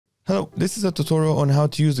Hello, this is a tutorial on how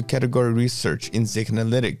to use the category research in ZIK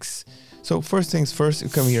Analytics. So first things first, you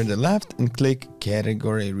come here on the left and click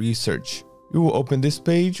category research. You will open this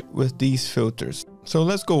page with these filters. So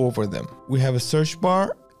let's go over them. We have a search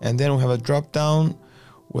bar and then we have a drop down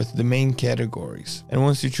with the main categories. And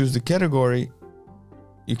once you choose the category,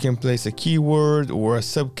 you can place a keyword or a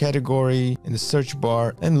subcategory in the search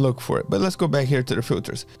bar and look for it. But let's go back here to the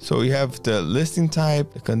filters. So you have the listing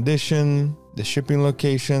type, the condition, the shipping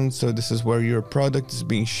location. So this is where your product is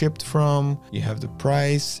being shipped from. You have the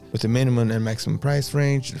price with the minimum and maximum price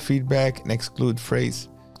range, the feedback, and exclude phrase.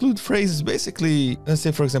 Exclude phrase is basically, let's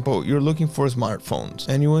say for example, you're looking for smartphones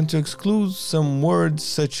and you want to exclude some words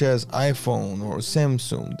such as iPhone or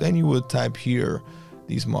Samsung. Then you would type here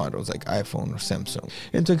these models like iPhone or Samsung.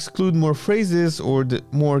 And to exclude more phrases or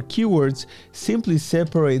more keywords, simply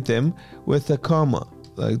separate them with a comma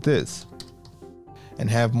like this and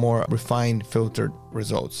have more refined filtered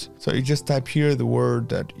results. So you just type here the word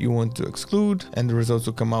that you want to exclude and the results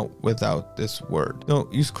will come out without this word. Now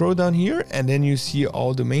you scroll down here and then you see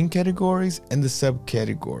all the main categories and the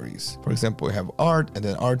subcategories. For example, we have art and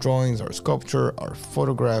then art drawings, our sculpture, our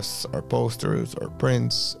photographs, our posters, our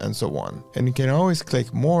prints, and so on. And you can always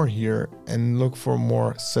click more here and look for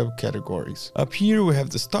more subcategories. Up here we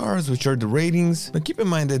have the stars, which are the ratings. But keep in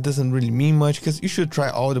mind that doesn't really mean much because you should try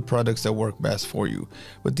all the products that work best for you.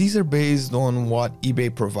 But these are based on what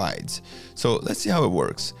eBay provides. So let's see how it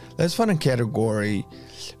works. Let's find a category,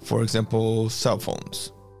 for example, cell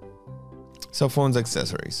phones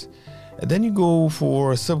accessories. And then you go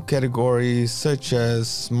for subcategories such as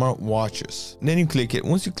smartwatches. And then you click it.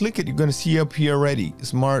 Once you click it, you're going to see up here already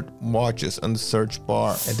smartwatches on the search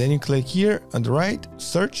bar. And then you click here on the right,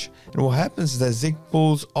 search. And what happens is that ZIK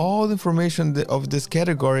pulls all the information of this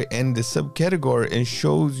category and the subcategory and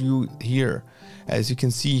shows you here, as you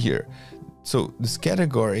can see here. So this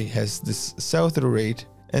category has this sell-through rate,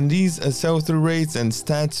 and these are sell-through rates and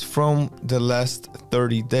stats from the last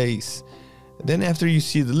 30 days. Then after you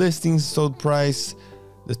see the listings, sold price,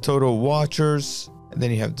 the total watchers, and then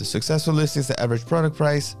you have the successful listings, the average product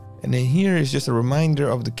price, and then here is just a reminder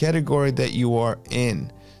of the category that you are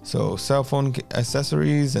in. So cell phone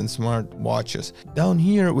accessories and smart watches. Down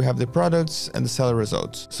here we have the products and the seller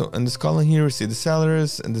results. So in this column here we see the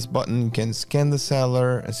sellers, and this button you can scan the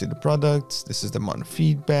seller and see the products. This is the amount of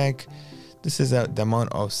feedback. This is the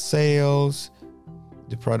amount of sales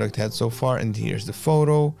the product had so far, and here's the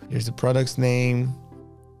photo. Here's the product's name.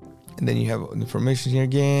 And then you have information here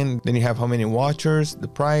again. Then you have how many watchers, the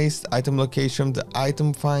price, the item location, the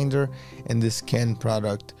item finder, and the scan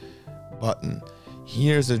product button.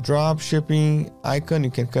 Here's a drop shipping icon.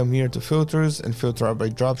 You can come here to filters and filter out by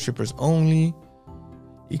drop shippers only.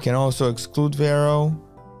 You can also exclude Vero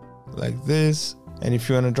like this. And if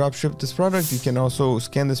you want to drop ship this product, you can also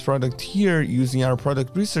scan this product here using our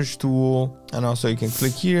product research tool. And also you can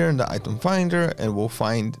click here in the item finder and we'll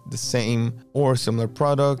find the same or similar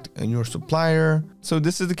product in your supplier. So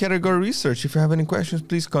this is the category research. If you have any questions,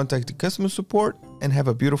 please contact the customer support and have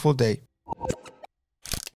a beautiful day.